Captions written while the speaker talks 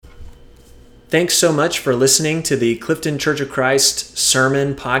Thanks so much for listening to the Clifton Church of Christ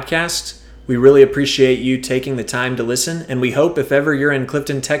Sermon Podcast. We really appreciate you taking the time to listen, and we hope if ever you're in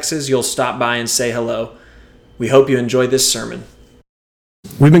Clifton, Texas, you'll stop by and say hello. We hope you enjoy this sermon.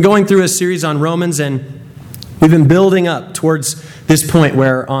 We've been going through a series on Romans, and we've been building up towards this point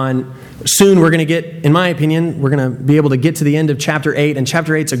where soon we're going to get, in my opinion, we're going to be able to get to the end of chapter 8, and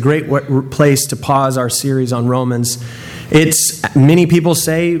chapter 8 is a great place to pause our series on Romans. It's, many people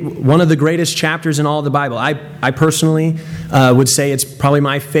say, one of the greatest chapters in all of the Bible. I personally would say it's probably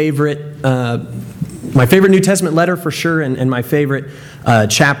my favorite New Testament letter for sure, and my favorite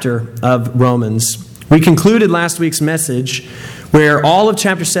chapter of Romans. We concluded last week's message where all of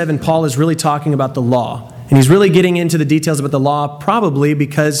chapter 7, Paul is really talking about the law. And he's really getting into the details about the law, probably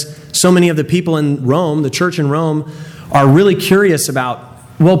because so many of the people in Rome, the church in Rome, are really curious about,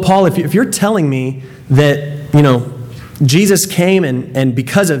 well, Paul, if you're telling me that, Jesus came and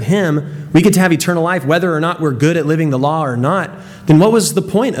because of him, we get to have eternal life, whether or not we're good at living the law or not, then what was the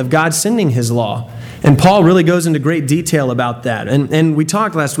point of God sending his law? And Paul really goes into great detail about that. And we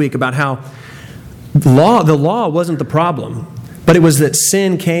talked last week about how the law wasn't the problem, but it was that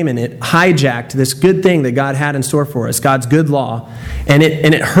sin came and it hijacked this good thing that God had in store for us, God's good law, and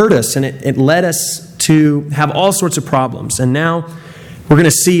it hurt us, and it led us to have all sorts of problems. And now we're going to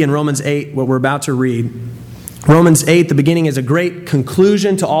see in Romans 8 what we're about to read. Romans 8, the beginning, is a great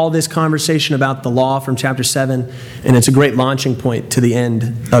conclusion to all this conversation about the law from chapter 7, and it's a great launching point to the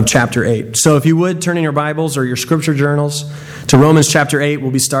end of chapter 8. So if you would, turn in your Bibles or your scripture journals to Romans chapter 8.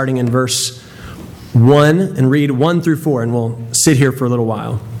 We'll be starting in verse 1 and read 1 through 4, and we'll sit here for a little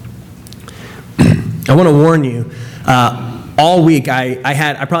while. I want to warn you, all week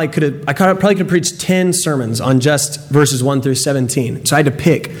I probably could have preached 10 sermons on just verses 1 through 17. So I had to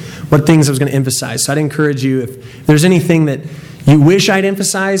pick what things I was going to emphasize. So I'd encourage you, if there's anything that you wish I'd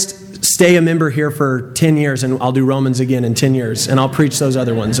emphasized, stay a member here for 10 years, and I'll do Romans again in 10 years, and I'll preach those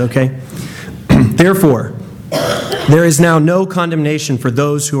other ones, okay? Therefore, there is now no condemnation for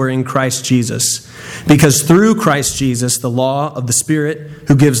those who are in Christ Jesus, because through Christ Jesus, the law of the Spirit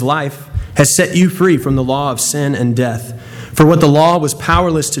who gives life has set you free from the law of sin and death. For what the law was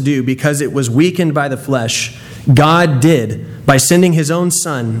powerless to do because it was weakened by the flesh, God did by sending his own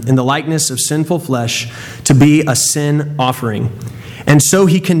Son in the likeness of sinful flesh to be a sin offering. And so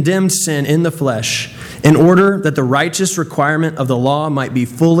he condemned sin in the flesh in order that the righteous requirement of the law might be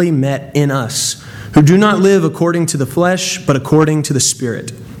fully met in us, who do not live according to the flesh, but according to the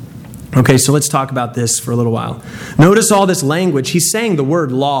Spirit. Okay, so let's talk about this for a little while. Notice all this language. He's saying the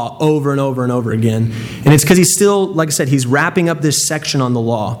word law over and over and over again. And it's because he's still, like I said, he's wrapping up this section on the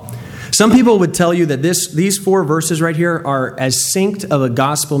law. Some people would tell you that these 4 verses right here are as synced of a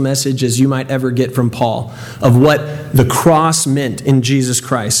gospel message as you might ever get from Paul of what the cross meant in Jesus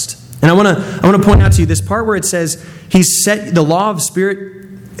Christ. And I want to point out to you this part where it says, the law of Spirit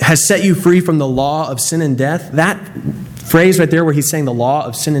has set you free from the law of sin and death. That phrase right there where he's saying the law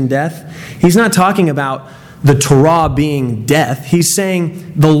of sin and death, he's not talking about the Torah being death. He's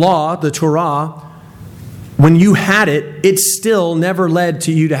saying the law, the Torah, when you had it, it still never led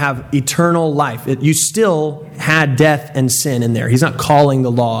to you to have eternal life. You still had death and sin in there. He's not calling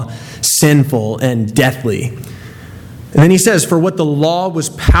the law sinful and deathly. And then he says, for what the law was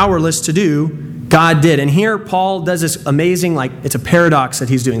powerless to do, God did. And here Paul does this amazing, it's a paradox that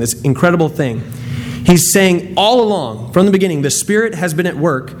he's doing, this incredible thing. He's saying all along, from the beginning, the Spirit has been at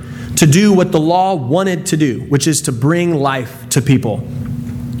work to do what the law wanted to do, which is to bring life to people.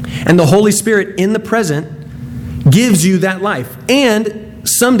 And the Holy Spirit in the present gives you that life. And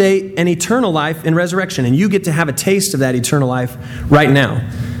someday, an eternal life in resurrection. And you get to have a taste of that eternal life right now.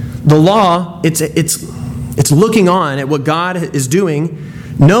 The law, it's looking on at what God is doing,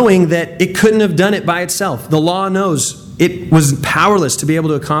 knowing that it couldn't have done it by itself. The law knows it was powerless to be able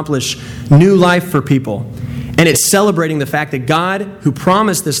to accomplish new life for people. And it's celebrating the fact that God, who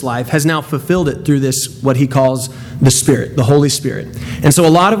promised this life, has now fulfilled it through this, what he calls the Spirit, the Holy Spirit. And so a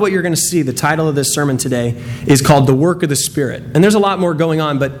lot of what you're going to see, the title of this sermon today, is called The Work of the Spirit. And there's a lot more going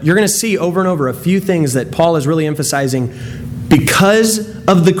on, but you're going to see over and over a few things that Paul is really emphasizing because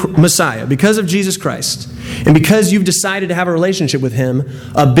of the Messiah, because of Jesus Christ, and because you've decided to have a relationship with him.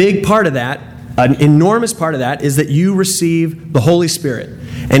 A big part of that, an enormous part of that, is that you receive the Holy Spirit.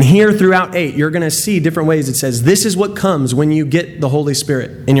 And here throughout 8, you're going to see different ways it says this is what comes when you get the Holy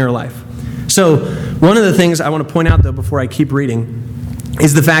Spirit in your life. So one of the things I want to point out, though, before I keep reading,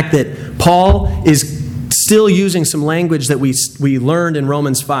 is the fact that Paul is still using some language that we learned in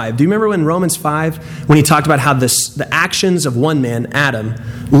Romans 5. Do you remember in Romans 5 when he talked about how the actions of one man, Adam,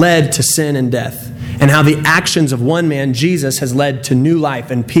 led to sin and death, and how the actions of one man, Jesus, has led to new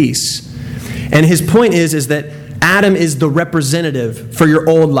life and peace? And his point is that Adam is the representative for your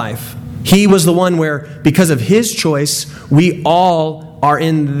old life. He was the one where, because of his choice, we all are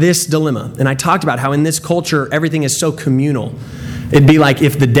in this dilemma. And I talked about how in this culture, everything is so communal. It'd be like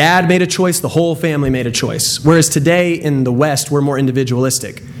if the dad made a choice, the whole family made a choice. Whereas today in the West, we're more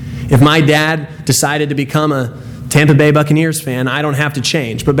individualistic. If my dad decided to become a Tampa Bay Buccaneers fan, I don't have to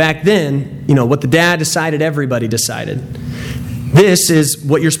change. But back then, what the dad decided, everybody decided. This is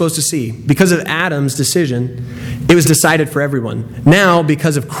what you're supposed to see. Because of Adam's decision, it was decided for everyone. Now,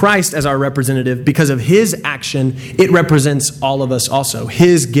 because of Christ as our representative, because of his action, it represents all of us also.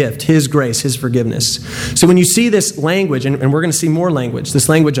 His gift, his grace, his forgiveness. So when you see this language, and we're going to see more language, this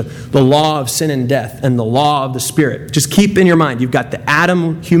language of the law of sin and death and the law of the Spirit, just keep in your mind, you've got the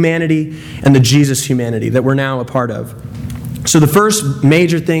Adam humanity and the Jesus humanity that we're now a part of. So the first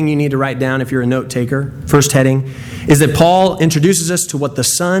major thing you need to write down if you're a note taker, first heading, is that Paul introduces us to what the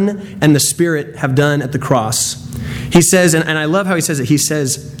Son and the Spirit have done at the cross. He says, and I love how he says it, he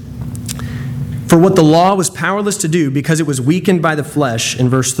says, for what the law was powerless to do because it was weakened by the flesh, in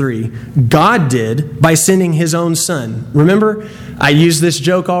verse 3, God did by sending his own Son. Remember, I used this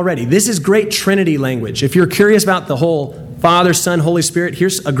joke already. This is great Trinity language. If you're curious about the whole Father, Son, Holy Spirit,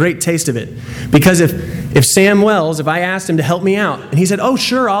 here's a great taste of it. Because if Sam Wells, if I asked him to help me out, and he said, oh,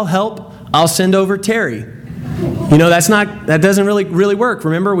 sure, I'll help, I'll send over Terry. That doesn't really work.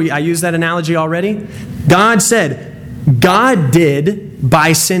 Remember, I used that analogy already. God said, God did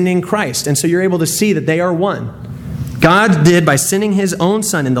by sending Christ. And so you're able to see that they are one. God did by sending his own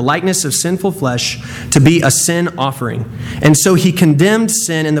Son in the likeness of sinful flesh to be a sin offering. And so he condemned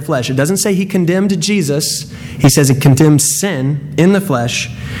sin in the flesh. It doesn't say he condemned Jesus. He says he condemned sin in the flesh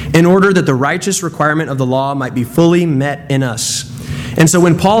in order that the righteous requirement of the law might be fully met in us. And so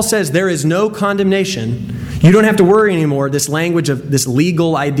when Paul says there is no condemnation, you don't have to worry anymore, this language of this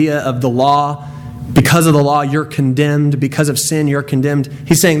legal idea of the law. Because of the law, you're condemned. Because of sin, you're condemned.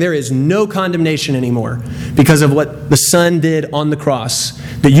 He's saying there is no condemnation anymore because of what the Son did on the cross.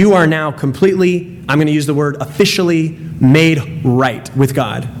 That you are now completely, I'm going to use the word, officially made right with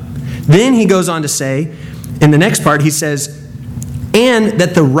God. Then he goes on to say, in the next part, he says, and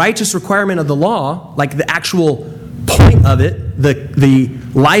that the righteous requirement of the law, like the actual point of it, the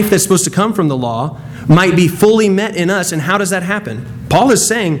life that's supposed to come from the law, might be fully met in us. And how does that happen? Paul is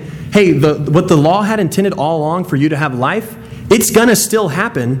saying, hey, what the law had intended all along for you to have life, it's going to still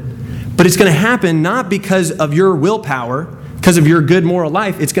happen, but it's going to happen not because of your willpower, because of your good moral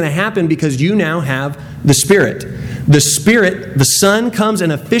life. It's going to happen because you now have the Spirit. The Spirit, the Son comes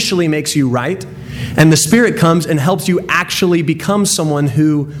and officially makes you right, and the Spirit comes and helps you actually become someone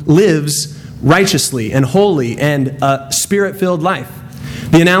who lives righteously and holy and a Spirit-filled life.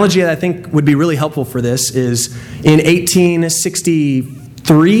 The analogy that I think would be really helpful for this is in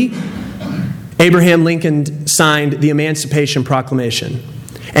 1863, Abraham Lincoln signed the Emancipation Proclamation.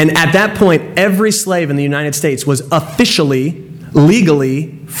 And at that point, every slave in the United States was officially,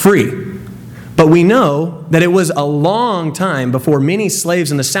 legally free. But we know that it was a long time before many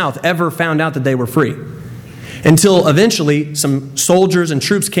slaves in the South ever found out that they were free. Until eventually some soldiers and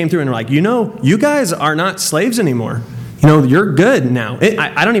troops came through and were like, you guys are not slaves anymore. You're good now.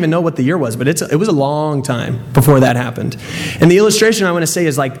 I don't even know what the year was, but it was a long time before that happened. And the illustration I want to say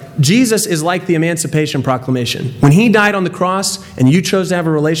is like, Jesus is like the Emancipation Proclamation. When he died on the cross and you chose to have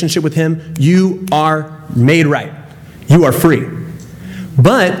a relationship with him, you are made right. You are free.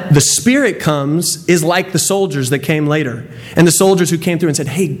 But the Spirit is like the soldiers that came later. And the soldiers who came through and said,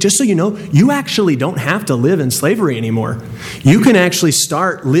 hey, just so you know, you actually don't have to live in slavery anymore. You can actually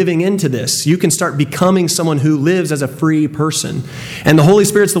start living into this. You can start becoming someone who lives as a free person. And the Holy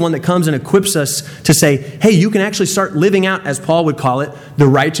Spirit's the one that comes and equips us to say, hey, you can actually start living out, as Paul would call it, the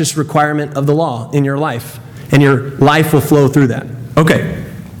righteous requirement of the law in your life. And your life will flow through that. Okay.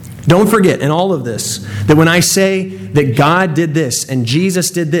 Don't forget in all of this that when I say that God did this and Jesus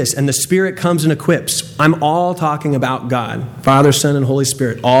did this and the Spirit comes and equips, I'm all talking about God, Father, Son, and Holy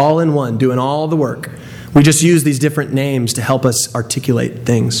Spirit, all in one, doing all the work. We just use these different names to help us articulate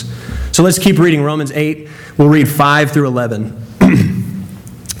things. So let's keep reading Romans 8. We'll read 5 through 11.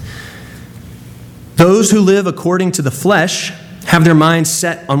 Those who live according to the flesh have their minds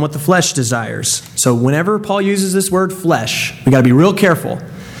set on what the flesh desires. So whenever Paul uses this word flesh, we got to be real careful.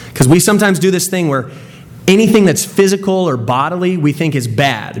 Because we sometimes do this thing where anything that's physical or bodily we think is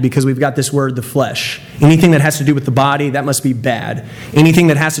bad because we've got this word, the flesh. Anything that has to do with the body, that must be bad. Anything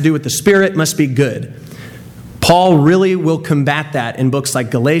that has to do with the Spirit must be good. Paul really will combat that in books like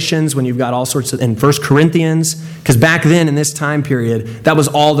Galatians, when you've got all sorts of, in 1 Corinthians, because back then in this time period, that was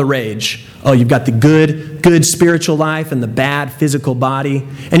all the rage. Oh, you've got the good spiritual life and the bad physical body.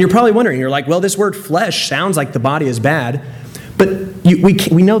 And you're probably wondering, you're like, well, this word flesh sounds like the body is bad. But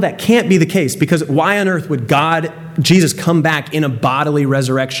we know that can't be the case, because why on earth would Jesus come back in a bodily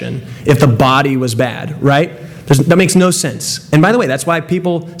resurrection if the body was bad, right? That makes no sense. And by the way, that's why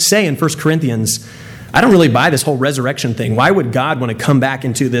people say in 1 Corinthians, I don't really buy this whole resurrection thing. Why would God want to come back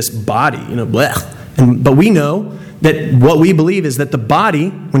into this body? Blech. But we know that what we believe is that the body,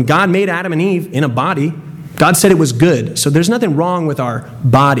 when God made Adam and Eve in a body, God said it was good. So there's nothing wrong with our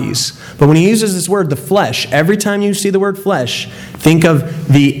bodies. But when he uses this word, the flesh, every time you see the word flesh, think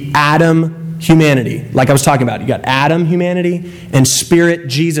of the Adam humanity. Like I was talking about, you got Adam humanity and Spirit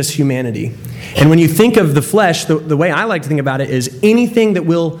Jesus humanity. And when you think of the flesh, the way I like to think about it is anything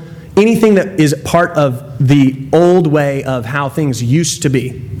that is part of the old way of how things used to be.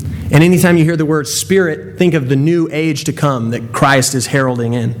 And anytime you hear the word spirit, think of the new age to come that Christ is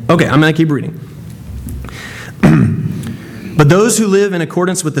heralding in. Okay, I'm going to keep reading. But those who live in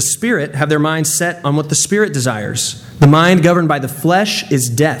accordance with the Spirit have their minds set on what the Spirit desires. The mind governed by the flesh is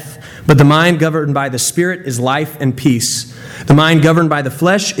death, but the mind governed by the Spirit is life and peace. The mind governed by the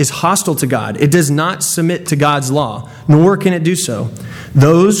flesh is hostile to God. It does not submit to God's law, nor can it do so.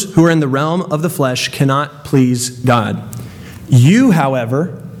 Those who are in the realm of the flesh cannot please God. You,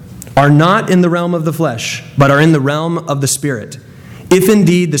 however, are not in the realm of the flesh, but are in the realm of the Spirit, if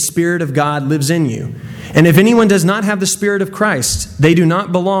indeed the Spirit of God lives in you. And if anyone does not have the Spirit of Christ, they do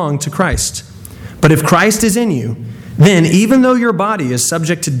not belong to Christ. But if Christ is in you, then even though your body is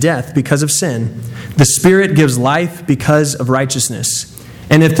subject to death because of sin, the Spirit gives life because of righteousness.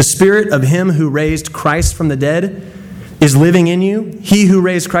 And if the Spirit of him who raised Christ from the dead is living in you, he who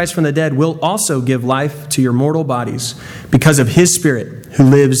raised Christ from the dead will also give life to your mortal bodies because of his Spirit who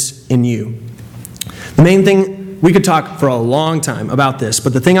lives in you. The main thing, we could talk for a long time about this,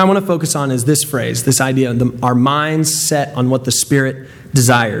 but the thing I want to focus on is this phrase, this idea, our minds set on what the Spirit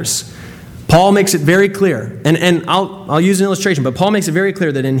desires. Paul makes it very clear, and I'll use an illustration, but Paul makes it very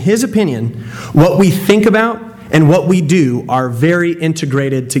clear that in his opinion, what we think about and what we do are very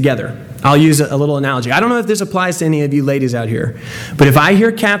integrated together. I'll use a little analogy. I don't know if this applies to any of you ladies out here, but if I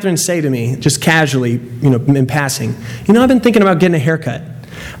hear Catherine say to me, just casually, in passing, I've been thinking about getting a haircut.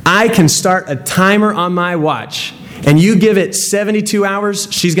 I can start a timer on my watch, and you give it 72 hours,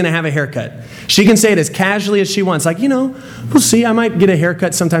 she's going to have a haircut. She can say it as casually as she wants. Like, we'll see, I might get a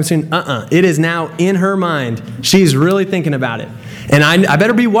haircut sometime soon. It is now in her mind. She's really thinking about it. And I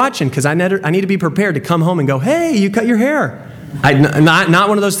better be watching, because I need to be prepared to come home and go, hey, you cut your hair. Not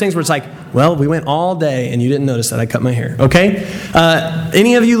one of those things where it's like, well, we went all day and you didn't notice that I cut my hair. Okay?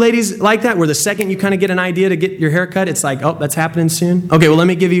 Any of you ladies like that, where the second you kind of get an idea to get your hair cut, it's like, oh, that's happening soon? Okay, well, let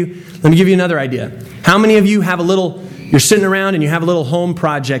me give you another idea. How many of you have you're sitting around and you have a little home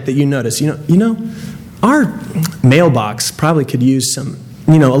project that you notice? Our mailbox probably could use some,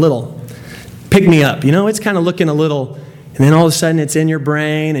 a little pick-me-up. It's kind of looking a little... And then all of a sudden it's in your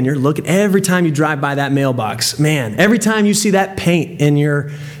brain and you're looking, every time you drive by that mailbox, man, every time you see that paint in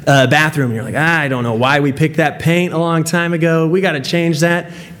your bathroom, you're like, I don't know why we picked that paint a long time ago. We got to change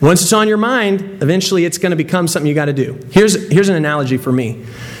that. Once it's on your mind, eventually it's going to become something you got to do. Here's an analogy for me.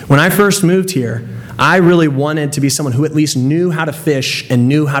 When I first moved here, I really wanted to be someone who at least knew how to fish and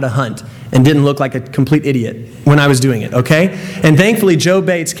knew how to hunt and didn't look like a complete idiot when I was doing it, okay? And thankfully, Joe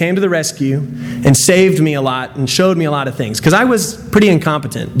Bates came to the rescue and saved me a lot and showed me a lot of things, because I was pretty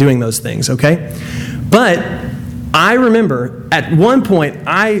incompetent doing those things, okay? But I remember at one point,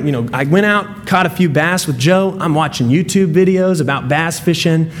 I went out, caught a few bass with Joe. I'm watching YouTube videos about bass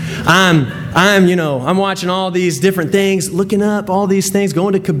fishing. I'm watching all these different things, looking up all these things,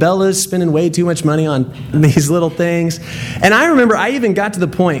 going to Cabela's, spending way too much money on these little things. And I remember I even got to the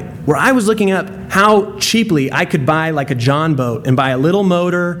point where I was looking up how cheaply I could buy like a John boat and buy a little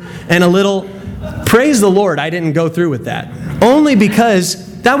motor and a little... Praise the Lord, I didn't go through with that. Only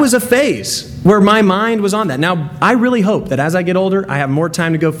because that was a phase where my mind was on that. Now, I really hope that as I get older, I have more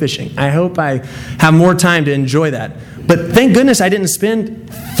time to go fishing. I hope I have more time to enjoy that. But thank goodness I didn't spend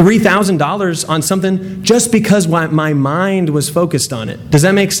 $3,000 on something just because my mind was focused on it. Does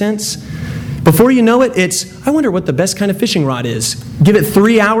that make sense? Before you know it, I wonder what the best kind of fishing rod is. Give it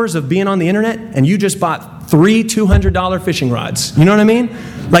 3 hours of being on the internet, and you just bought 3 $200 fishing rods. You know what I mean?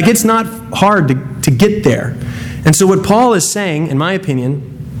 Like, it's not hard to get there. And so what Paul is saying, in my opinion,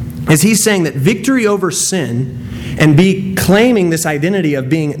 is he's saying that victory over sin and claiming this identity of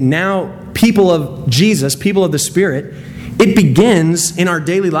being now people of Jesus, people of the Spirit, it begins in our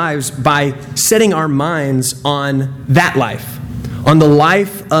daily lives by setting our minds on that life, on the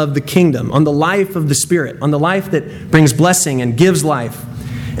life of the kingdom, on the life of the Spirit, on the life that brings blessing and gives life.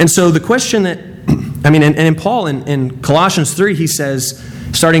 And so the question that, and Paul in Colossians 3, he says,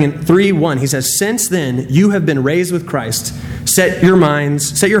 starting in 3:1, he says, "Since then you have been raised with Christ. Set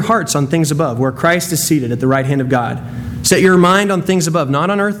your hearts on things above, where Christ is seated at the right hand of God. Set your mind on things above,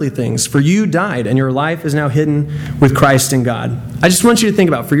 not on earthly things. For you died, and your life is now hidden with Christ in God." I just want you to think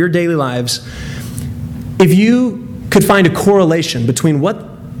about, for your daily lives, if you could find a correlation between what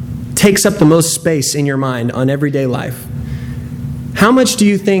takes up the most space in your mind on everyday life, how much do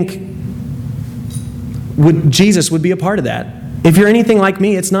you think Jesus would be a part of that? If you're anything like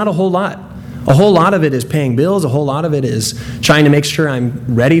me, it's not a whole lot. A whole lot of it is paying bills. A whole lot of it is trying to make sure I'm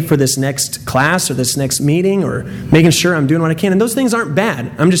ready for this next class or this next meeting, or making sure I'm doing what I can. And those things aren't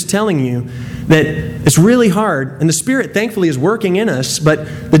bad. I'm just telling you that it's really hard. And the Spirit, thankfully, is working in us. But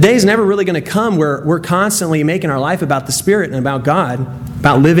the day is never really going to come where we're constantly making our life about the Spirit and about God,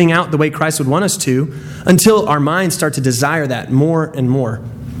 about living out the way Christ would want us to, until our minds start to desire that more and more.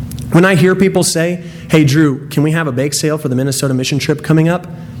 When I hear people say, "Hey, Drew, can we have a bake sale for the Minnesota mission trip coming up?"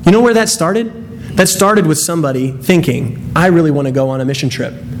 You know where that started? That started with somebody thinking, "I really want to go on a mission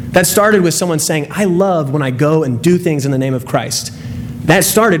trip." That started with someone saying, "I love when I go and do things in the name of Christ." That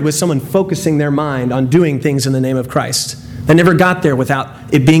started with someone focusing their mind on doing things in the name of Christ. That never got there without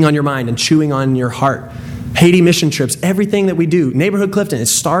it being on your mind and chewing on your heart. Haiti mission trips, everything that we do, Neighborhood Clifton, it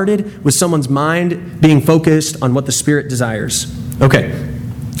started with someone's mind being focused on what the Spirit desires. Okay.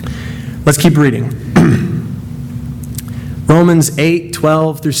 Let's keep reading. Romans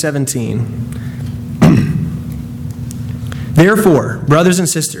 8:12 through 17. "Therefore, brothers and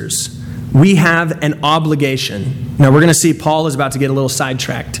sisters, we have an obligation." Now we're going to see Paul is about to get a little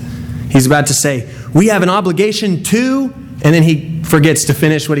sidetracked. He's about to say, "We have an obligation to," and then he forgets to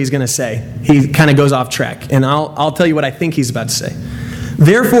finish what he's going to say. He kind of goes off track. And I'll tell you what I think he's about to say.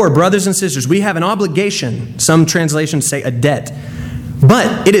 "Therefore, brothers and sisters, we have an obligation." Some translations say a debt.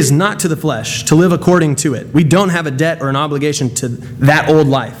 "But it is not to the flesh to live according to it." We don't have a debt or an obligation to that old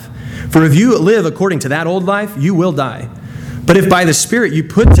life. "For if you live according to that old life, you will die. But if by the Spirit you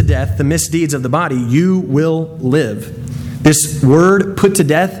put to death the misdeeds of the body, you will live." This word, "put to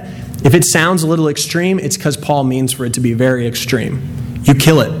death," if it sounds a little extreme, it's because Paul means for it to be very extreme. You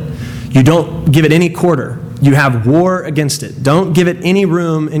kill it. You don't give it any quarter. You have war against it. Don't give it any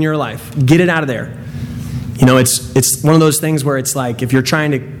room in your life. Get it out of there. You know, it's one of those things where it's like, if you're trying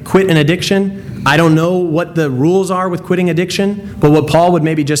to quit an addiction, I don't know what the rules are with quitting addiction, but what Paul would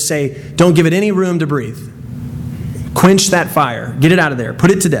maybe just say, don't give it any room to breathe. Quench that fire. Get it out of there. Put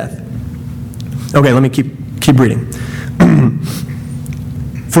it to death. Okay, let me keep reading.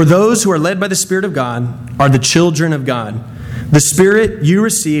 "For those who are led by the Spirit of God are the children of God. The Spirit you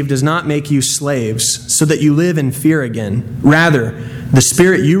received does not make you slaves, so that you live in fear again. Rather, the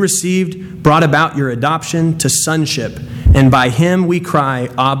Spirit you received brought about your adoption to sonship, and by Him we cry,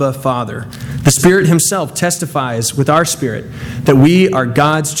 'Abba, Father.' The Spirit Himself testifies with our spirit that we are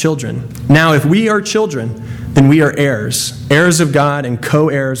God's children. Now, if we are children, then we are heirs, heirs of God and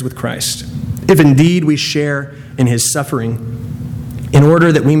co-heirs with Christ, if indeed we share in His suffering, in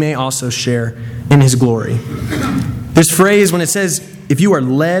order that we may also share in His glory." This phrase, when it says, "if you are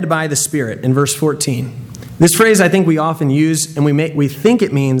led by the Spirit," in verse 14, this phrase I think we often use, and we think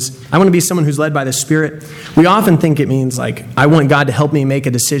it means, I want to be someone who's led by the Spirit. We often think it means like, I want God to help me make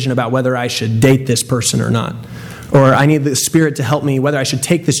a decision about whether I should date this person or not. Or I need the Spirit to help me whether I should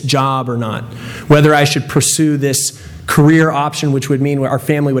take this job or not. Whether I should pursue this career option, which would mean our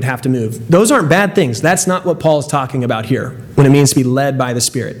family would have to move. Those aren't bad things. That's not what Paul is talking about here when it means to be led by the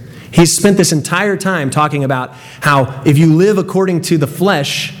Spirit. He's spent this entire time talking about how if you live according to the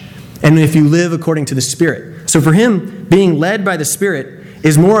flesh and if you live according to the Spirit. So for him, being led by the Spirit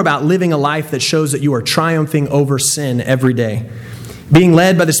is more about living a life that shows that you are triumphing over sin every day. Being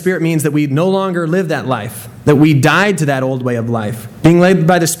led by the Spirit means that we no longer live that life, that we died to that old way of life. Being led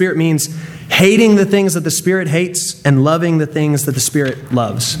by the Spirit means hating the things that the Spirit hates and loving the things that the Spirit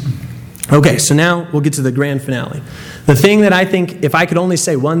loves. Okay, so now we'll get to the grand finale. The thing that I think, if I could only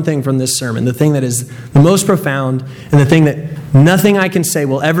say one thing from this sermon, the thing that is the most profound and the thing that nothing I can say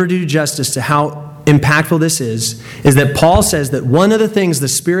will ever do justice to how impactful this is that Paul says that one of the things the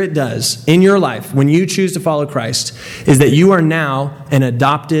Spirit does in your life when you choose to follow Christ is that you are now an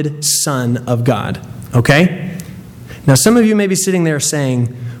adopted son of God. Okay? Now, some of you may be sitting there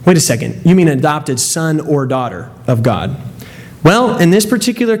saying, wait a second, you mean adopted son or daughter of God? Well, in this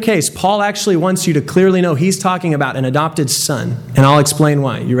particular case, Paul actually wants you to clearly know he's talking about an adopted son, and I'll explain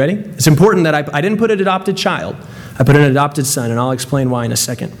why. You ready? It's important that I didn't put an adopted child. I put an adopted son, and I'll explain why in a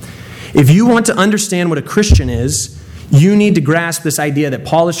second. If you want to understand what a Christian is, you need to grasp this idea that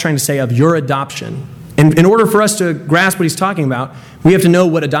Paul is trying to say of your adoption. And in order for us to grasp what he's talking about, we have to know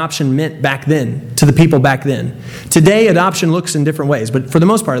what adoption meant back then, to the people back then. Today, adoption looks in different ways, but for the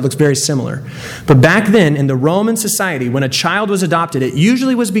most part, it looks very similar. But back then, in the Roman society, when a child was adopted, it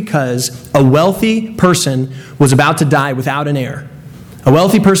usually was because a wealthy person was about to die without an heir. A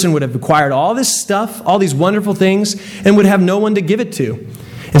wealthy person would have acquired all this stuff, all these wonderful things, and would have no one to give it to.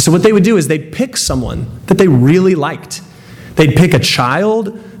 And so what they would do is they'd pick someone that they really liked. They'd pick a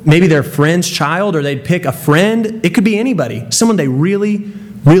child, maybe their friend's child, or they'd pick a friend. It could be anybody, someone they really,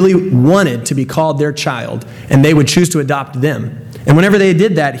 really wanted to be called their child, and they would choose to adopt them. And whenever they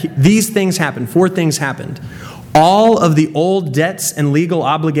did that, these things happened. 4 things happened. All of the old debts and legal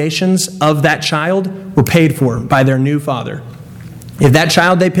obligations of that child were paid for by their new father. If that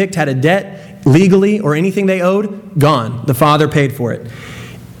child they picked had a debt legally or anything they owed, gone. The father paid for it.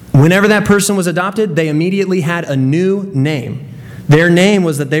 Whenever that person was adopted, they immediately had a new name. Their name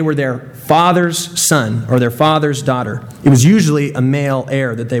was that they were their father's son or their father's daughter. It was usually a male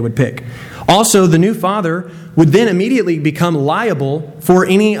heir that they would pick. Also, the new father would then immediately become liable for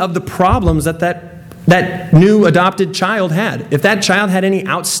any of the problems that new adopted child had. If that child had any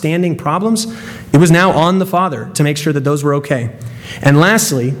outstanding problems, it was now on the father to make sure that those were okay. And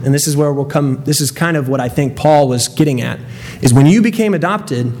lastly, and this is where we'll come, this is kind of what I think Paul was getting at, is when you became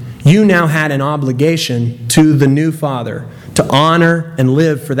adopted, you now had an obligation to the new father to honor and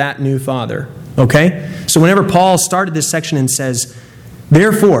live for that new father. Okay? So whenever Paul started this section and says,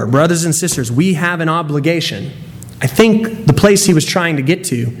 therefore, brothers and sisters, we have an obligation, I think the place he was trying to get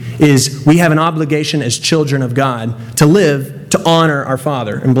to is we have an obligation as children of God to live to honor our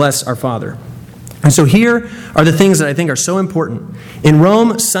father and bless our father. And so here are the things that I think are so important. In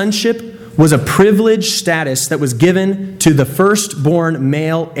Rome, sonship was a privileged status that was given to the firstborn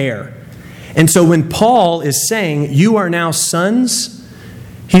male heir. And so when Paul is saying, you are now sons,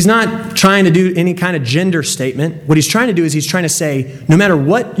 he's not trying to do any kind of gender statement. What he's trying to do is he's trying to say, no matter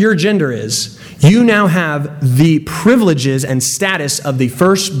what your gender is, you now have the privileges and status of the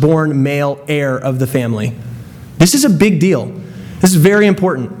firstborn male heir of the family. This is a big deal. This is very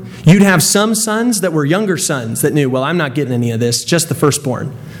important. You'd have some sons that were younger sons that knew, well, I'm not getting any of this, just the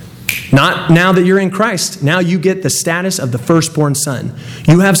firstborn. Not now that you're in Christ. Now you get the status of the firstborn son.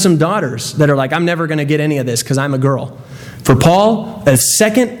 You have some daughters that are like, I'm never going to get any of this because I'm a girl. For Paul, the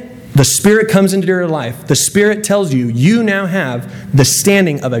second the Spirit comes into your life, the Spirit tells you, you now have the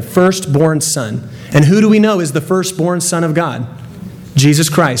standing of a firstborn son. And who do we know is the firstborn son of God? Jesus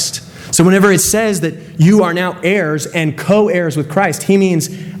Christ. So whenever it says that you are now heirs and co-heirs with Christ, he means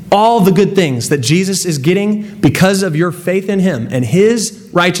all the good things that Jesus is getting because of your faith in him and his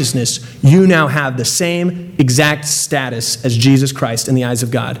righteousness, you now have the same exact status as Jesus Christ in the eyes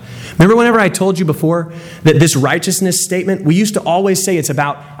of God. Remember whenever I told you before that this righteousness statement, we used to always say it's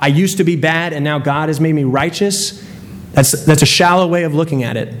about, I used to be bad and now God has made me righteous. That's a shallow way of looking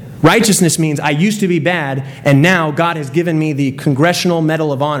at it. Righteousness means I used to be bad, and now God has given me the Congressional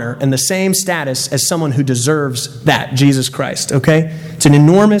Medal of Honor and the same status as someone who deserves that, Jesus Christ, okay? It's an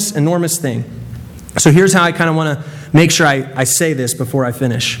enormous, enormous thing. So here's how I kind of want to make sure I say this before I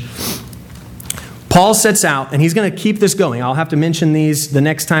finish. Paul sets out, and he's going to keep this going. I'll have to mention these the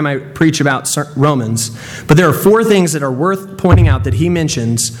next time I preach about Romans. But there are 4 things that are worth pointing out that he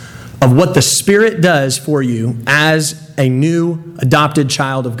mentions of what the Spirit does for you as a new adopted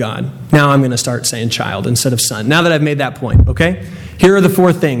child of God. Now I'm going to start saying child instead of son. Now that I've made that point, okay? Here are the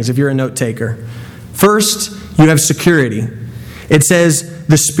 4 things if you're a note taker. First, you have security. It says,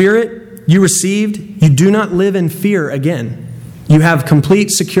 the Spirit you received, you do not live in fear again. You have complete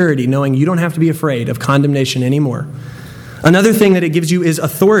security knowing you don't have to be afraid of condemnation anymore. Another thing that it gives you is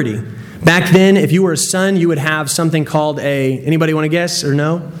authority. Back then, if you were a son, you would have something called anybody want to guess or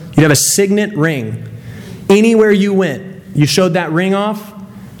no? You'd have a signet ring. Anywhere you went, you showed that ring off.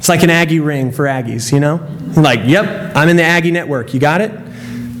 It's like an Aggie ring for Aggies, you know? Like, yep, I'm in the Aggie network. You got it?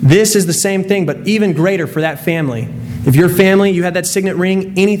 This is the same thing, but even greater for that family. If your family, you had that signet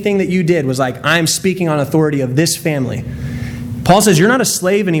ring, anything that you did was like, I'm speaking on authority of this family. Paul says, you're not a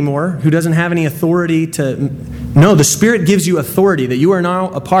slave anymore who doesn't have any authority to... No, the Spirit gives you authority, that you are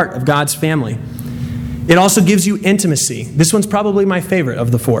now a part of God's family. It also gives you intimacy. This one's probably my favorite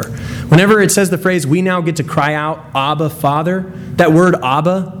of the 4. Whenever it says the phrase, we now get to cry out, Abba, Father, that word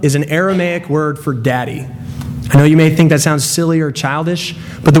Abba is an Aramaic word for daddy. I know you may think that sounds silly or childish,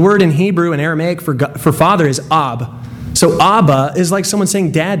 but the word in Hebrew and Aramaic for father is Ab. So Abba is like someone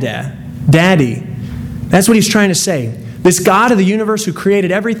saying Dada, Daddy. That's what he's trying to say. This God of the universe who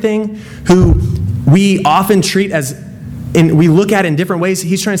created everything, who we often treat as, and we look at in different ways,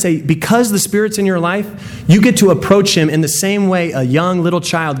 he's trying to say, because the Spirit's in your life, you get to approach him in the same way a young little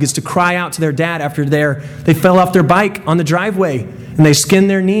child gets to cry out to their dad after they fell off their bike on the driveway and they skinned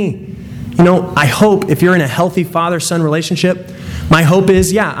their knee. You know, I hope if you're in a healthy father-son relationship, my hope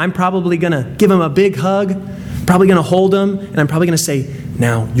is, I'm probably going to give him a big hug, probably going to hold him, and I'm probably going to say,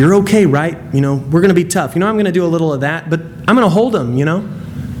 now, you're okay, right? You know, we're going to be tough. You know, I'm going to do a little of that, but I'm going to hold him, you know?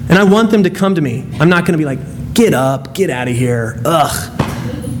 And I want them to come to me. I'm not going to be like, get up, get out of here, ugh.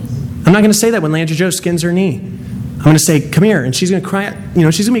 I'm not going to say that when Landry Jo skins her knee. I'm going to say, come here, and she's going to cry. You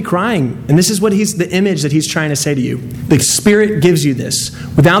know, she's going to be crying. And this is what the image that he's trying to say to you. The Spirit gives you this.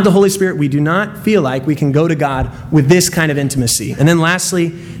 Without the Holy Spirit, we do not feel like we can go to God with this kind of intimacy. And then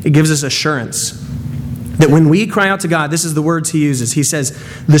lastly, it gives us assurance that when we cry out to God, this is the words he uses. He says,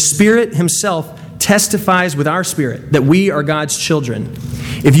 the Spirit himself testifies with our spirit that we are God's children.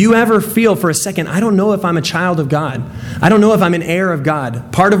 If you ever feel for a second, I don't know if I'm a child of God. I don't know if I'm an heir of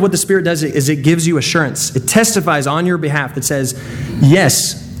God. Part of what the Spirit does is it gives you assurance. It testifies on your behalf that says,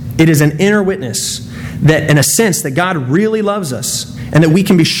 yes, it is an inner witness that, in a sense, that God really loves us and that we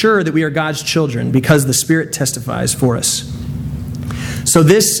can be sure that we are God's children because the Spirit testifies for us. So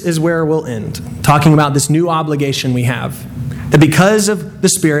this is where we'll end, talking about this new obligation we have. That because of the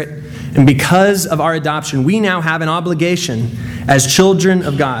Spirit and because of our adoption, we now have an obligation as children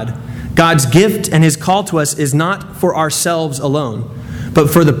of God. God's gift and his call to us is not for ourselves alone, but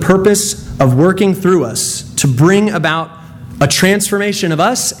for the purpose of working through us to bring about a transformation of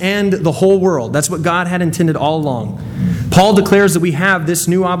us and the whole world. That's what God had intended all along. Paul declares that we have this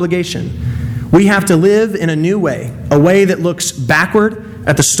new obligation. We have to live in a new way, a way that looks backward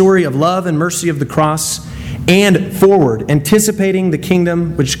at the story of love and mercy of the cross, and forward, anticipating the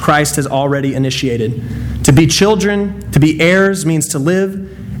kingdom which Christ has already initiated. To be children, to be heirs, means to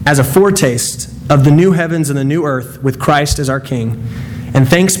live as a foretaste of the new heavens and the new earth with Christ as our King. And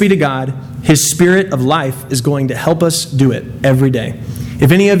thanks be to God, his Spirit of life is going to help us do it every day.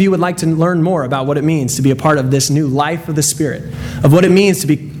 If any of you would like to learn more about what it means to be a part of this new life of the Spirit, of what it means to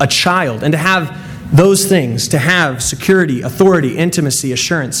be a child and to have those things, to have security, authority, intimacy,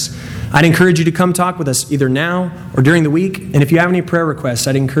 assurance, I'd encourage you to come talk with us either now or during the week. And if you have any prayer requests,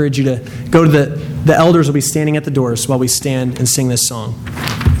 I'd encourage you to go to the elders will be standing at the doors while we stand and sing this song.